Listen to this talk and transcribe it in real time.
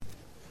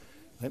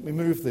Let me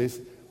move this.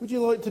 Would you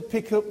like to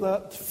pick up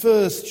that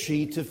first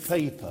sheet of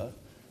paper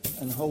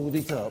and hold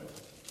it up?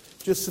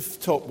 Just the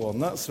top one,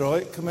 that's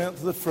right. Come out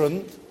to the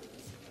front.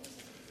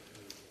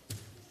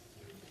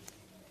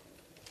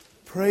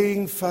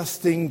 Praying,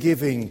 fasting,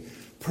 giving.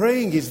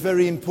 Praying is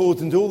very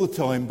important all the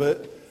time,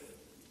 but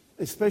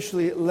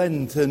especially at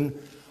Lent. And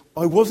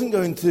I wasn't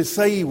going to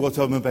say what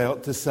I'm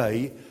about to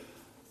say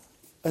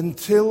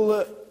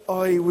until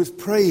I was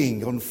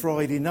praying on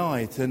Friday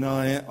night, and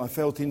I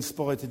felt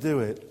inspired to do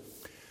it.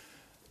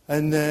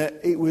 And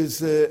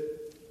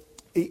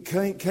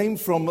it came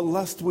from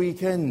last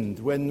weekend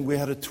when we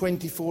had a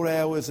 24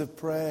 hours of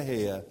prayer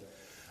here.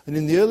 And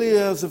in the early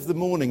hours of the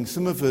morning,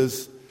 some of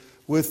us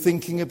were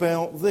thinking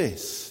about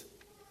this.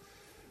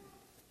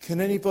 Can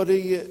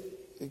anybody,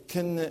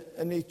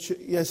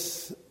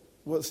 yes,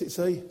 what's it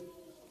say?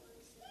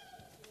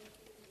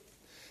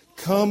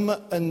 Come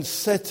and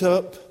set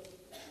up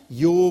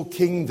your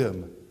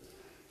kingdom.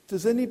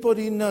 Does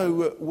anybody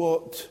know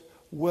what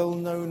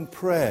well-known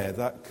prayer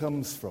that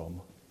comes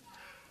from?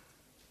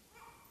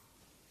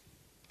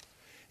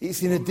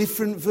 It's in a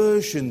different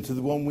version to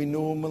the one we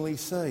normally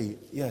say.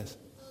 Yes.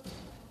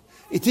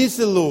 It is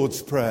the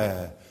Lord's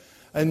Prayer.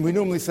 And we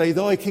normally say,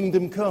 thy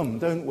kingdom come,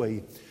 don't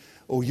we?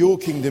 Or your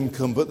kingdom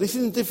come. But this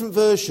is a different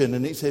version,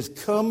 and it says,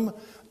 come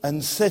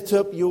and set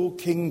up your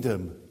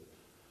kingdom.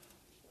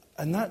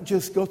 And that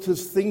just got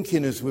us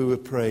thinking as we were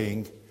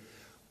praying,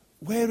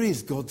 where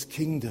is God's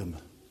kingdom?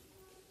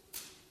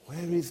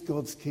 Where is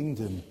God's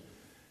kingdom?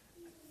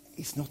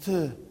 It's not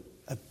a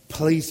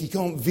place, you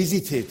can't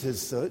visit it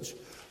as such,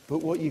 but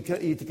what you're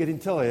getting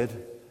tired?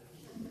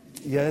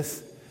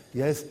 Yes,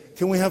 yes.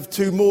 Can we have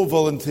 2 more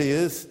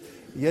volunteers?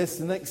 Yes,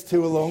 the next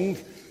 2 along.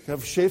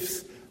 Have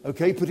shifts.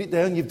 Okay, put it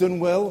down. You've done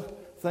well.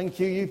 Thank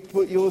you. You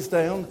put yours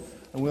down,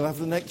 and we'll have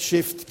the next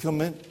shift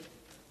come in.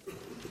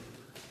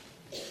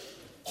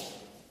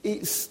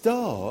 It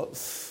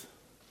starts,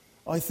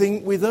 I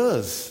think, with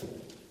us.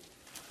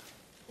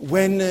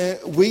 When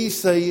we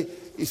say,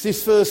 it's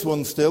this first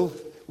one still.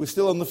 We're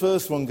still on the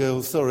first one,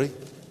 girls, sorry.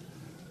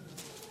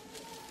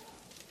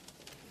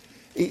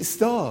 It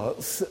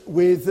starts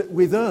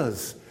with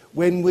us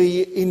when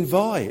we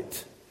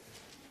invite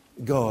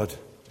God.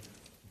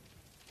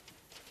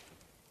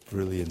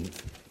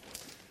 Brilliant.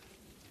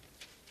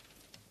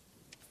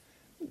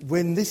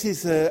 When this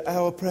is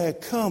our prayer,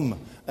 come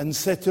and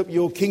set up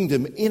your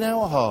kingdom in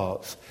our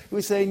hearts,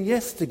 we're saying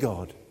yes to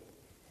God.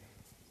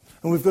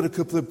 And we've got a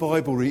couple of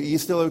Bible readers. Are you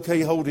still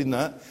okay holding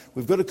that?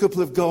 We've got a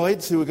couple of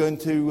guides who are going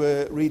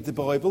to read the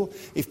Bible.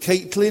 If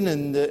Caitlin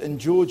and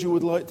Georgia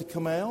would like to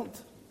come out.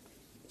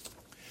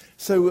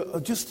 So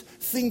just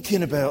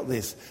thinking about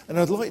this, and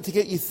I'd like to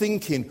get you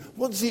thinking,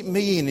 what does it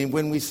mean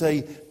when we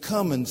say,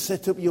 come and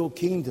set up your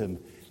kingdom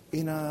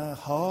in our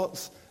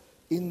hearts,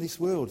 in this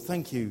world?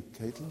 Thank you,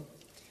 Caitlin.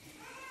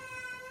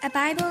 A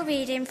Bible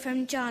reading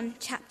from John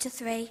chapter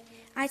 3.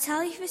 I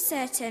tell you for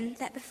certain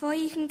that before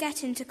you can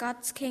get into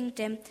God's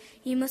kingdom,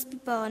 you must be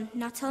born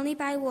not only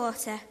by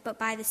water, but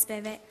by the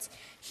Spirit.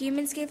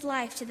 Humans give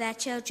life to their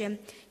children,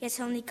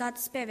 yet only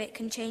God's Spirit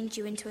can change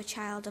you into a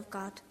child of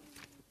God.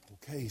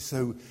 Okay,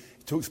 so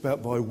it talks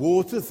about by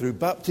water, through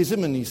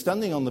baptism, and he's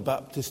standing on the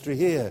baptistry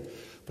here,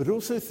 but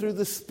also through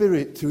the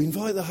Spirit, to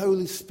invite the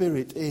Holy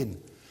Spirit in.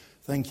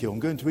 Thank you. I'm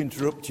going to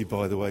interrupt you,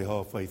 by the way,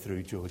 halfway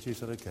through, George.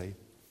 Is that okay?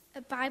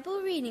 A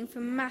Bible reading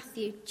from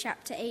Matthew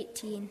chapter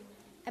 18.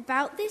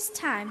 About this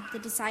time, the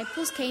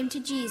disciples came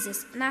to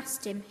Jesus and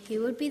asked him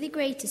who would be the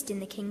greatest in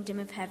the kingdom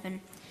of heaven.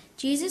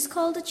 Jesus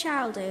called a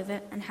child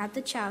over and had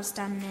the child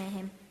stand near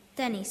him.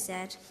 Then he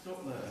said...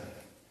 Stop there.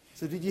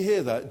 So did you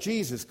hear that?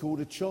 Jesus called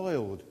a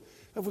child.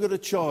 Have we got a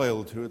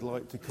child who would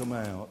like to come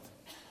out?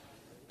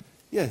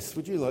 Yes,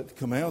 would you like to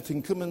come out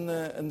and come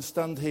and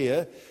stand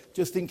here,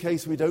 just in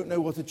case we don't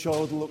know what a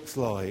child looks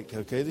like,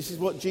 okay? This is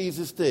what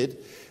Jesus did.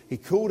 He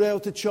called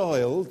out a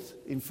child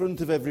in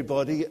front of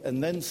everybody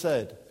and then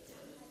said...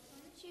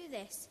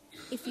 This.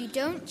 If you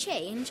don't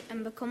change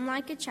and become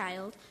like a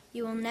child,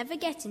 you will never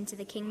get into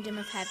the kingdom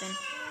of heaven.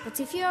 But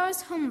if you are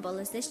as humble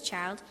as this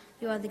child,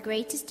 you are the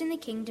greatest in the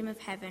kingdom of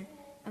heaven.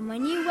 And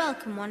when you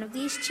welcome one of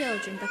these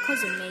children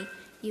because of me,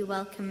 you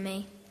welcome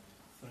me.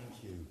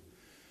 Thank you.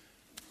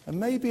 And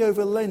maybe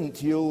over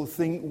Lent you'll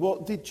think,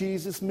 what did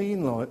Jesus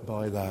mean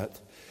by that?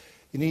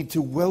 You need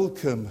to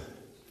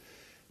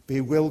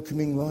be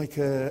welcoming like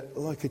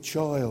a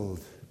child.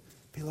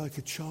 Be like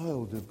a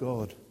child of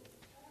God.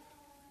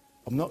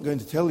 I'm not going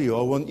to tell you.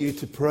 I want you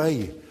to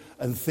pray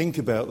and think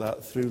about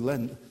that through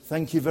Lent.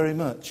 Thank you very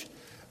much.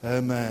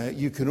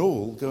 You can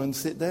all go and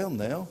sit down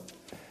now.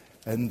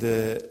 And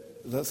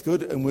that's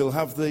good. And we'll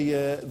have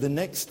the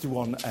next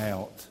one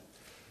out.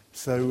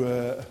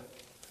 So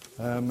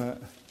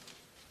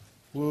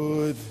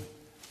would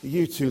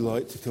you two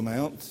like to come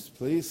out,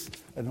 please,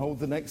 and hold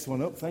the next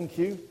one up? Thank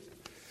you.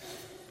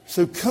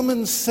 So come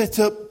and set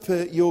up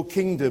your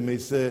kingdom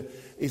is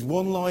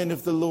one line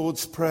of the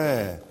Lord's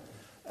Prayer.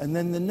 And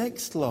then the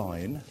next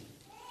line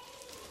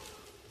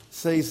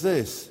says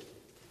this.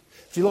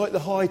 Do you like the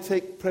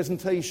high-tech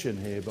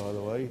presentation here, by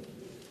the way?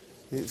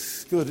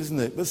 It's good, isn't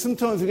it? But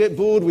sometimes we get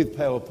bored with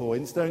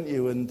PowerPoints, don't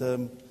you?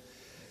 And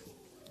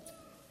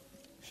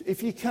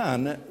if you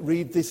can,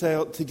 read this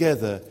out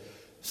together.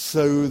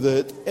 So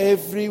that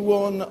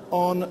everyone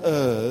on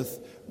earth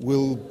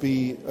will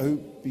be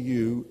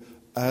you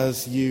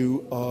as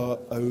you are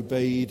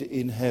obeyed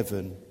in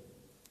heaven.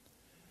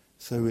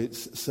 So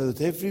it's so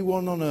that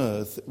everyone on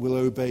earth will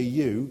obey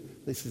you.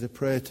 This is a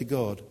prayer to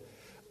God,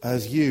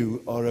 as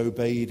you are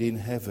obeyed in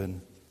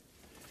heaven.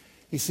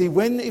 You see,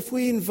 if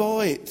we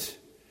invite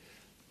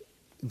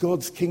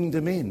God's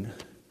kingdom in,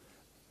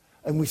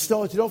 and we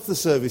started off the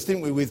service,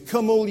 didn't we, with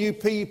 "Come all you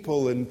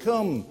people," and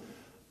come,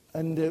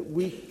 and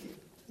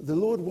the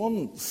Lord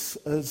wants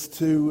us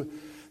to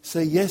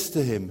say yes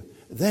to him.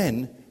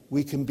 Then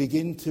we can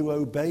begin to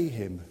obey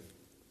him.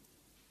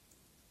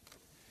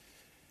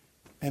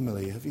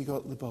 Emily, have you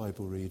got the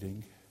Bible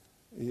reading?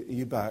 Are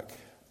you back?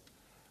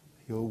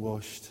 You're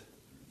washed.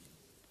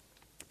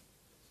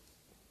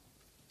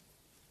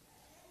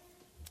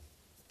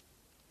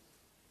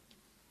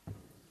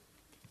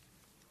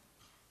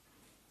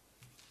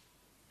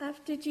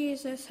 After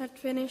Jesus had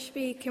finished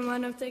speaking,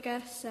 one of the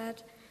guests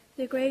said,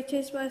 "The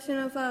greatest blessing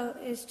of all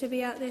is to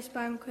be at this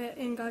banquet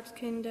in God's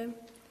kingdom."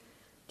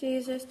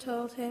 Jesus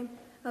told him,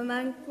 "A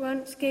man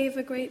once gave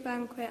a great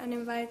banquet and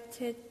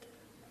invited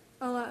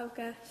a lot of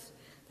guests.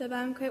 The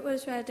banquet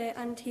was ready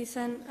and he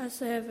sent a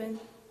servant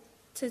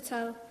to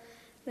tell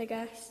the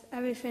guests,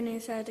 'Everything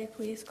is ready,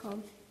 please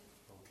come.'"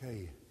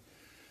 Okay.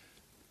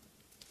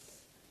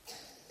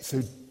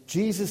 So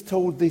Jesus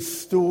told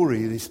this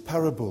story, this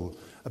parable,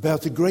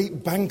 about a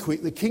great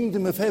banquet. The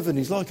kingdom of heaven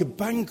is like a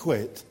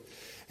banquet.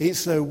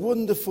 It's a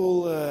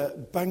wonderful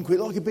banquet,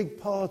 like a big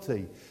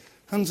party.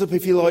 Hands up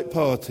if you like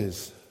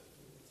parties.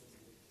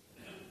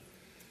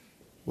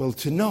 Well,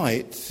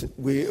 today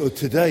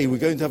we're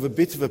going to have a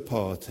bit of a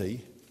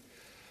party.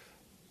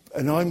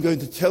 And I'm going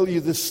to tell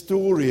you the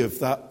story of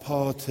that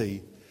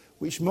party,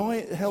 which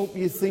might help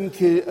you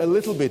think a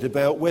little bit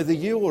about whether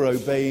you're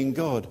obeying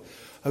God.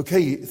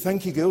 Okay,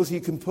 thank you, girls.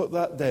 You can put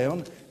that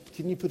down.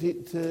 Can you put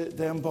it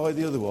down by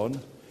the other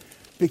one?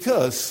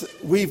 Because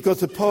we've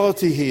got a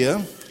party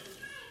here.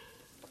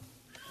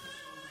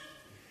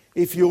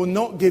 If you're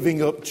not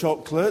giving up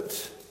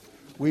chocolate,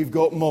 we've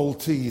got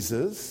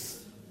Maltesers.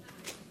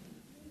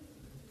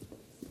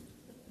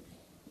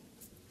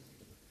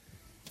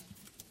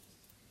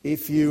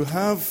 If you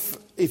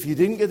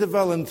didn't get a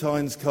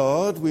Valentine's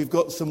card, we've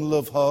got some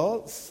love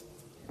hearts.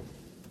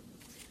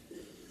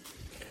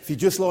 If you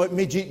just like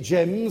midget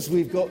gems,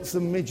 we've got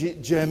some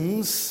midget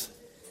gems.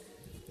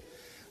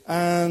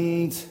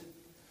 And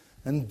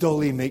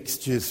dolly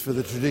mixtures for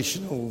the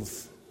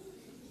traditionals.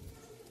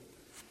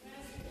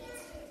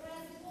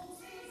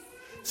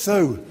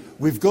 So,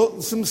 we've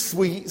got some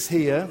sweets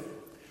here.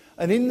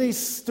 And in this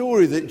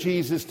story that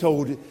Jesus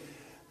told,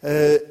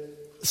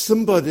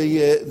 somebody,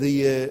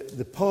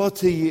 the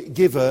party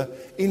giver,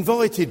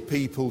 invited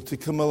people to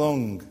come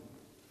along.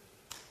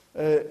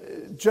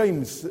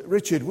 James,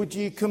 Richard, would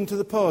you come to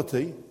the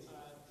party? No,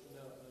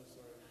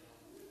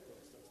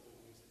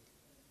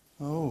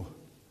 sorry. Oh,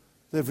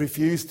 they've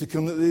refused to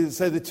come. They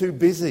say they're too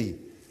busy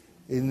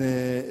in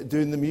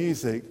doing the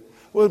music.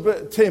 Well,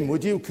 but Tim,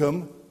 would you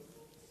come?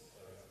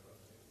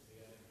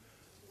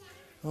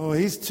 Oh,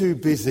 he's too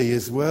busy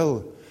as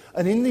well.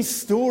 And in this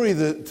story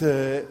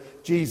that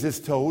Jesus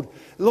told,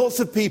 lots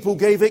of people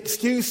gave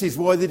excuses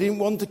why they didn't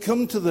want to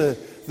come to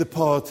the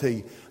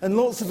party. And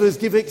lots of us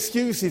give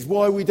excuses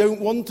why we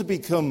don't want to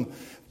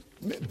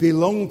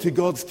belong to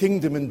God's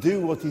kingdom and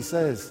do what he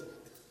says.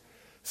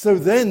 So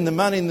then the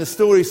man in the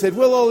story said,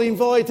 "Well, I'll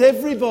invite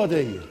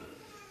everybody.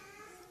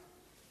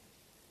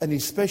 And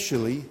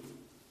especially,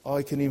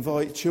 I can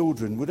invite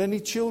children. Would any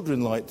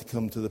children like to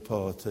come to the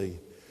party?"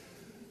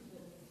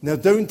 Now,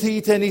 don't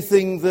eat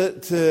anything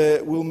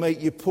that will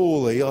make you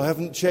poorly. I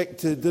haven't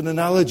done an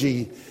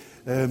allergy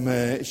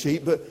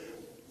sheet, but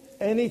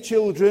any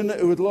children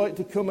who would like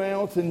to come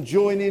out and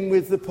join in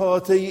with the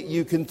party,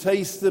 you can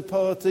taste the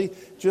party,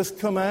 just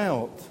come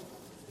out.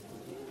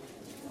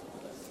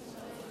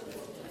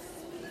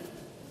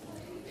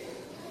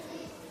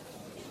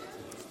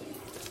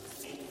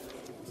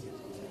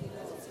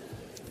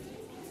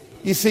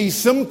 You see,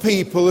 some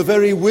people are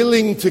very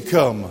willing to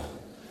come.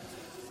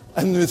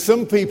 And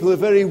some people are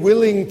very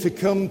willing to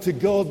come to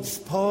God's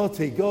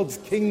party, God's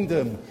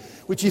kingdom,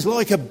 which is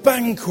like a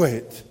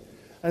banquet.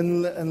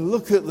 And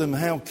look at them,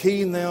 how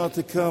keen they are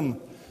to come.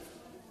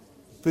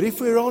 But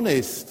if we're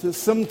honest,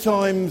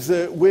 sometimes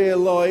we're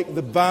like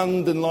the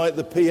band and like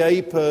the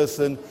PA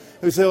person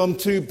who say, "I'm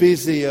too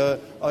busy, I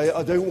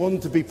don't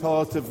want to be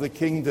part of the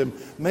kingdom."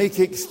 Make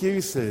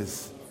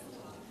excuses.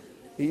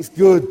 It's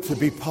good to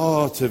be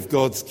part of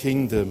God's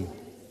kingdom.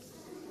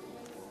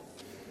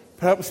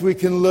 Perhaps we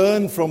can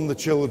learn from the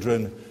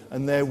children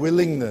and their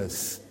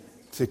willingness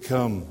to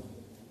come.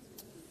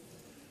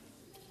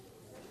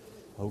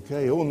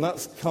 Okay, and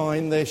that's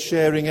kind, they're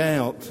sharing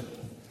out.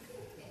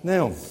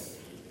 Now,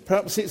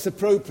 perhaps it's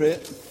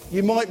appropriate.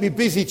 You might be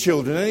busy,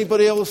 children.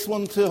 Anybody else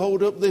want to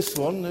hold up this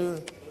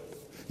one?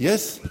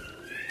 Yes?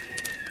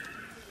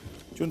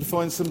 Do you want to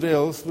find somebody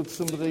else? Would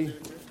somebody...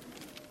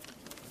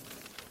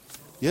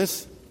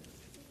 Yes?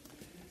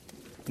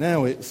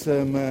 Now it's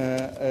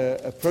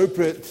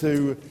appropriate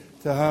to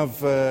have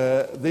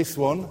this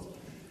one.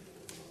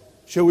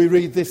 Shall we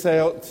read this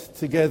out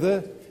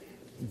together?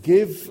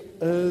 Give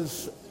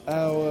us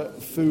our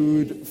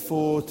food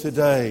for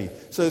today.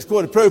 So it's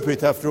quite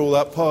appropriate after all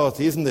that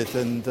party, isn't it?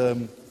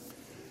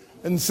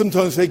 And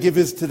sometimes they give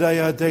us today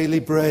our daily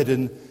bread.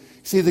 And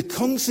see, the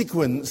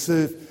consequence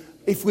of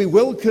if we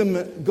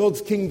welcome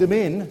God's kingdom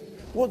in,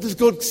 what does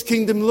God's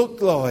kingdom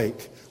look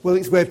like? Well,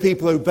 it's where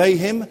people obey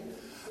him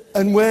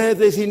and where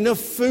there's enough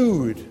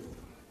food.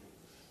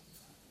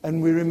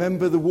 And we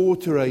remember the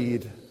water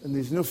aid, and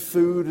there's enough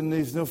food and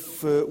there's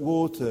enough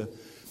water.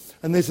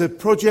 And there's a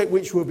project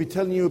which we'll be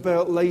telling you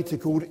about later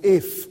called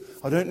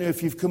IF. I don't know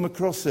if you've come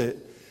across it.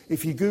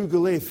 If you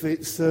Google IF,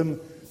 it's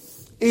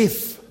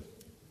if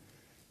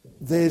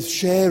there's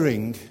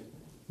sharing,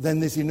 then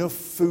there's enough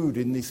food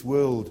in this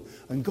world.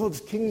 And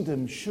God's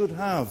kingdom should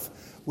have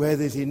where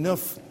there's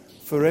enough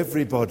for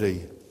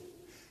everybody.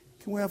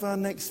 Can we have our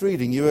next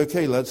reading? You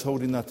okay, lads,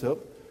 holding that up?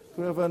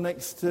 Can we have our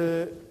next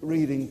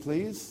reading,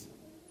 please?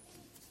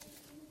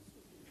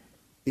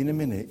 In a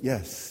minute,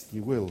 yes,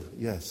 you will,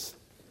 yes.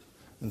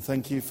 And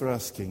thank you for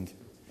asking.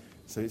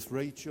 So it's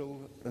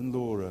Rachel and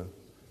Laura.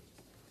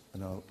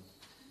 And I'll...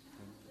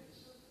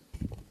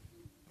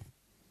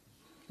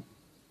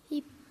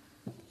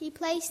 He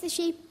placed the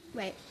sheep...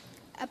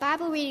 a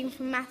Bible reading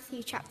from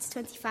Matthew chapter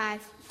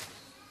 25.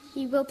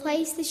 He will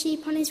place the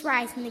sheep on his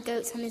right and the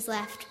goats on his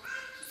left.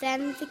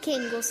 Then the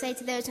king will say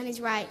to those on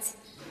his right,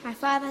 "My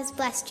Father has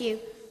blessed you.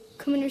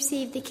 Come and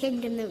receive the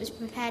kingdom that was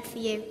prepared for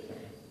you.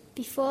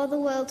 Before the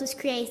world was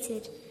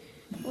created,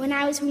 when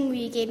I was hungry,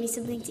 you gave me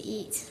something to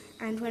eat.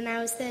 And when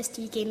I was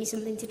thirsty, you gave me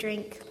something to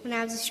drink. When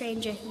I was a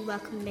stranger, you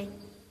welcomed me."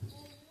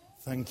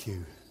 Thank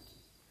you.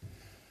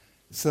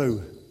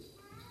 So,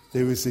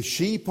 there was a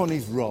sheep on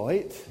his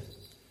right.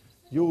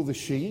 You're the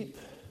sheep.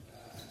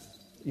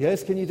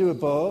 Yes, can you do a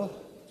bar?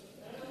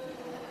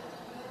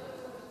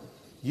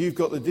 You've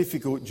got the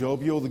difficult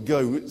job. You're the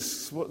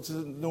goats. What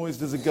noise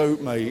does a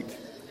goat make?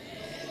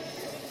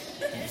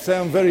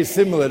 Sound very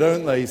similar,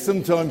 don't they?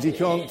 Sometimes you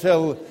can't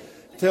tell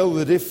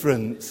the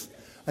difference.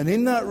 And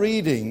in that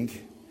reading,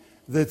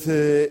 that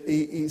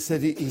he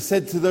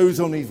said to those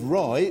on his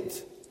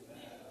right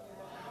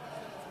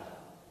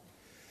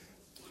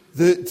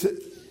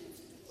that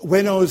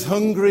when I was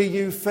hungry,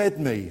 you fed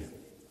me.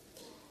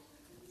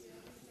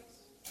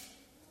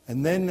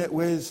 And then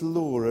where's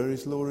Laura?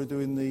 Is Laura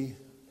doing the...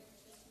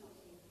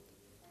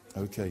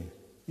 Okay.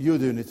 You're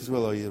doing it as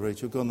well, are you,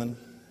 Rachel? Go on then.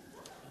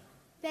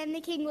 Then the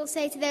king will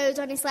say to those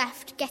on his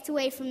left, "Get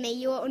away from me,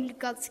 you are under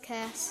God's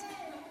curse.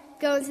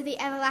 Go into the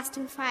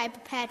everlasting fire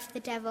prepared for the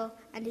devil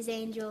and his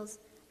angels.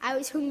 I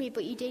was hungry,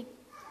 but you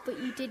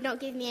did not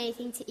give me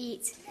anything to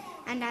eat.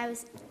 And I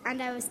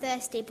was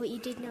thirsty, but you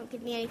did not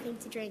give me anything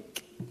to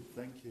drink."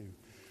 Thank you.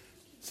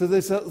 So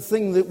there's that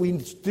thing that we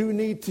do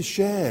need to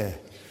share.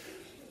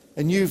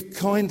 And you've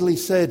kindly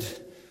said,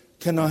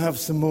 "Can I have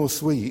some more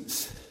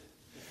sweets?"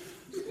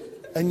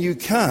 And you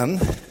can,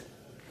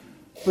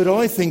 but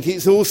I think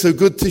it's also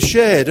good to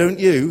share, don't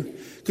you?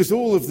 Because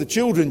all of the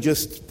children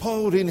just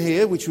piled in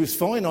here, which was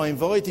fine, I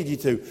invited you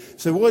to.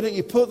 So why don't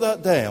you put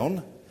that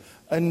down,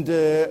 and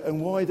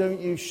why don't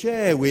you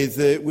share with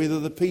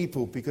other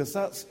people? Because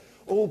that's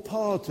all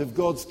part of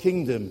God's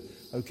kingdom,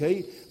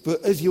 okay?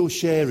 But as you're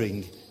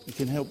sharing, you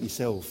can help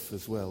yourself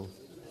as well,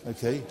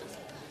 okay?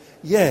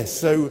 Yes,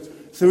 so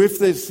if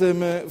there's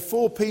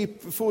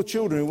four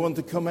children who want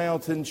to come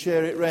out and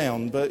share it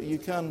round, but you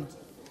can...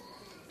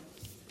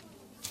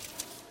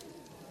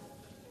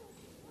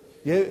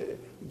 Yeah,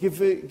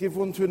 give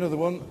one to another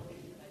one.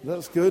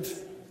 That's good.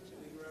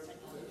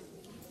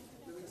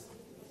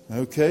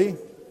 Okay.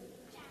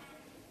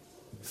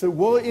 So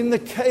what in the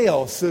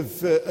chaos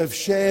of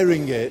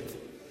sharing it,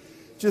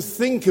 just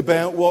think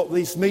about what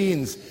this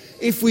means.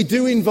 If we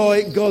do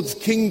invite God's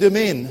kingdom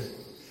in,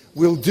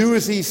 we'll do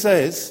as he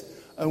says,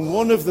 and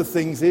one of the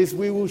things is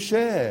we will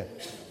share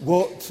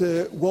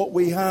what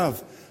we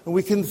have. And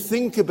we can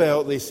think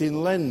about this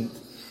in Lent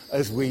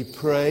as we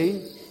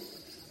pray,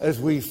 as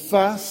we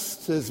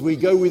fast, as we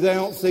go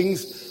without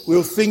things.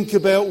 We'll think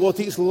about what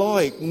it's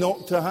like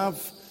not to have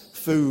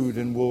food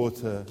and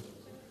water.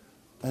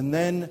 And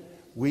then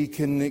we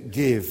can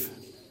give.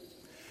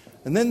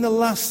 And then the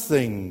last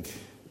thing.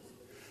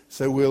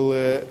 So we'll...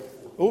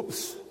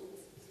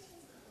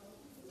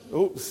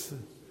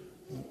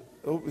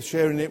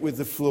 sharing it with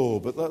the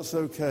floor, but that's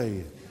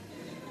okay.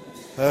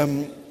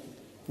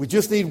 We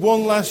just need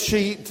one last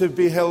sheet to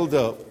be held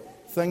up.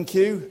 Thank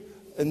you.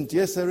 And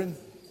yes, Erin?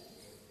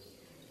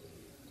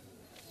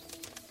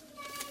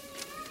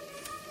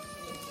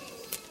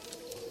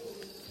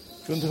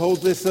 Do you want to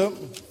hold this up?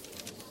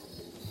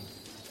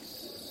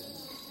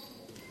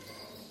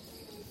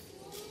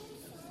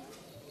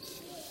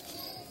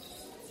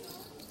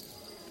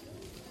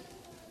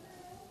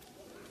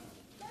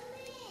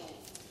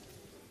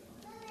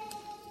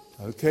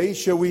 Okay,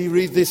 shall we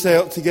read this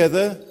out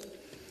together?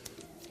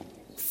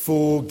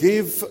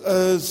 Forgive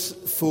us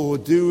for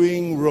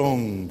doing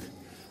wrong,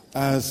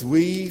 as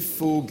we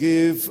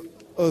forgive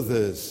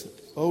others.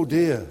 Oh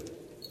dear.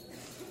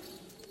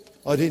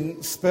 I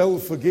didn't spell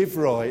forgive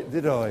right,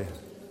 did I?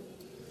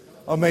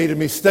 I made a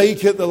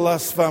mistake at the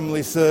last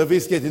family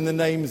service, getting the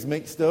names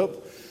mixed up.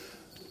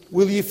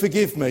 Will you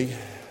forgive me?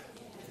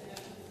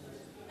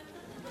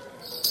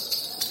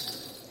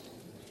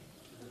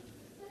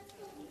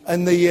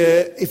 And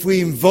if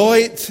we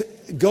invite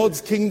God's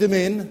kingdom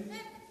in,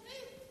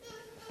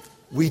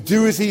 we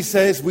do as he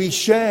says, we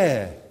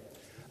share.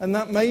 And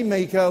that may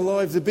make our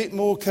lives a bit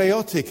more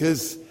chaotic,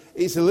 as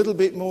it's a little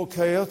bit more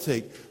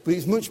chaotic, but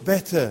it's much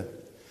better.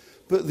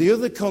 But the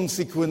other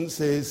consequence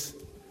is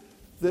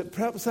that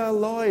perhaps our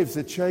lives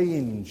are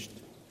changed.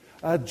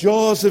 Our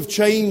jars have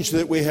changed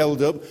that we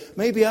held up.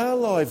 Maybe our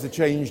lives are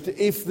changed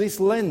if this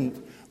Lent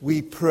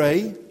we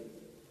pray,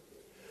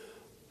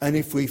 and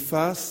if we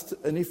fast,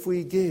 and if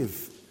we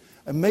give.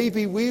 And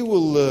maybe we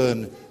will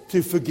learn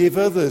to forgive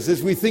others.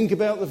 As we think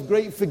about the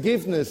great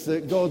forgiveness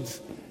that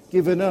God's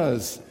given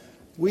us,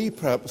 we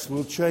perhaps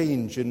will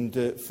change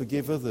and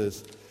forgive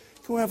others.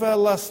 Can we have our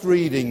last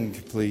reading,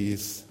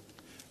 please,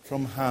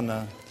 from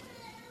Hannah?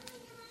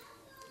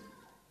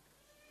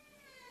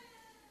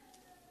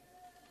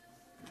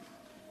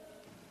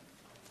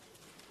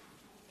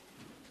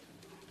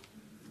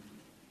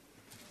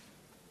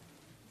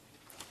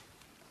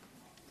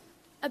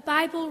 A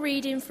Bible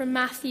reading from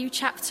Matthew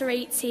chapter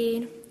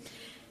 18.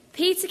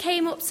 Peter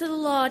came up to the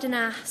Lord and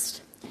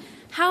asked,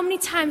 "How many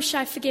times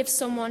shall I forgive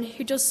someone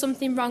who does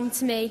something wrong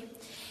to me?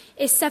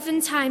 Is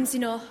 7 times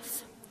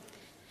enough?"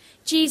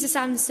 Jesus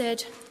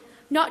answered,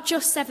 "Not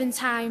just 7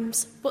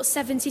 times, but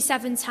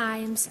 77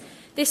 times.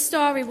 This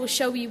story will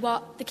show you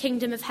what the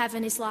kingdom of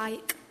heaven is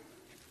like."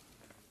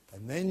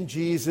 And then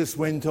Jesus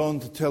went on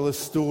to tell a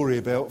story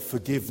about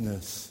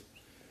forgiveness.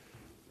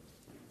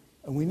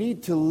 And we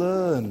need to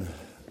learn.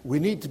 We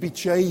need to be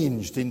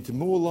changed into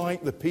more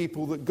like the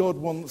people that God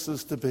wants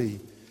us to be.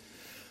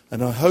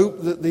 And I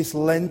hope that this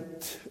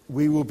Lent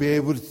we will be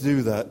able to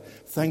do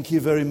that. Thank you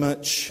very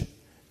much,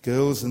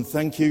 girls, and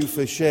thank you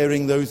for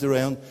sharing those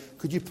around.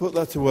 Could you put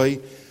that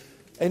away?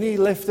 Any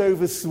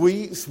leftover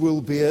sweets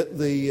will be at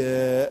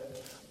the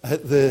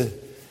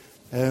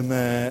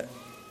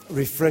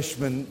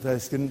refreshment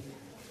desk.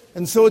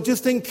 And so I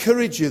just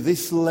encourage you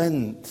this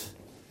Lent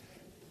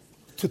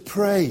to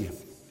pray.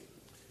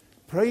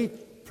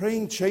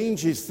 Praying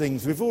changes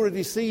things. We've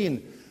already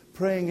seen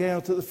praying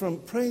out at the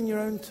front. Pray in your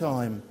own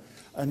time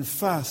and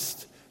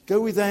fast.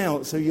 Go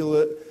without so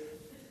you'll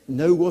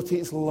know what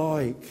it's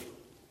like.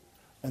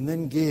 And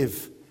then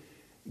give.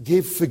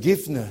 Give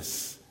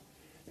forgiveness.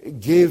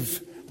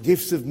 Give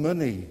gifts of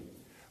money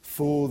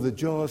for the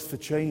jars for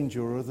change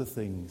or other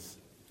things.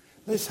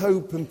 Let's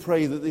hope and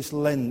pray that this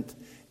Lent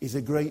is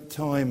a great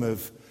time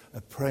of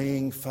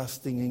praying,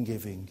 fasting and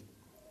giving.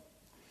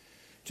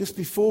 Just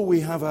before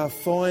we have our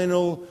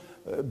final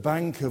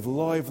bank of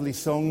lively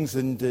songs,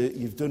 and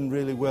you've done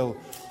really well,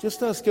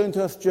 going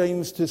to ask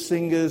James to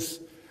sing us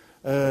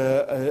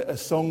a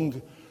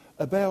song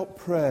about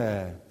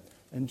prayer,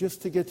 and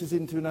just to get us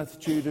into an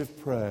attitude of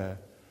prayer.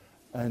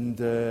 And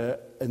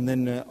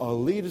then I'll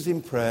lead us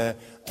in prayer,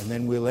 and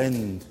then we'll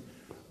end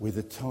with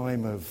a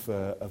time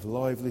of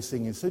lively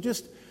singing. So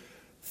just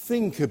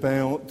think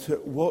about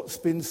what's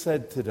been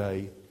said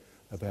today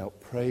about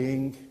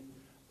praying,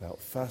 about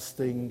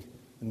fasting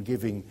and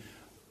giving.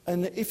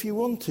 And if you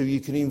want to, you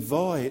can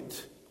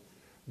invite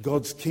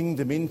God's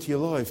kingdom into your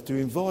life, to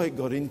invite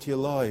God into your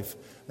life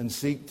and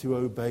seek to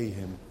obey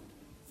him.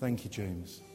 Thank you, James.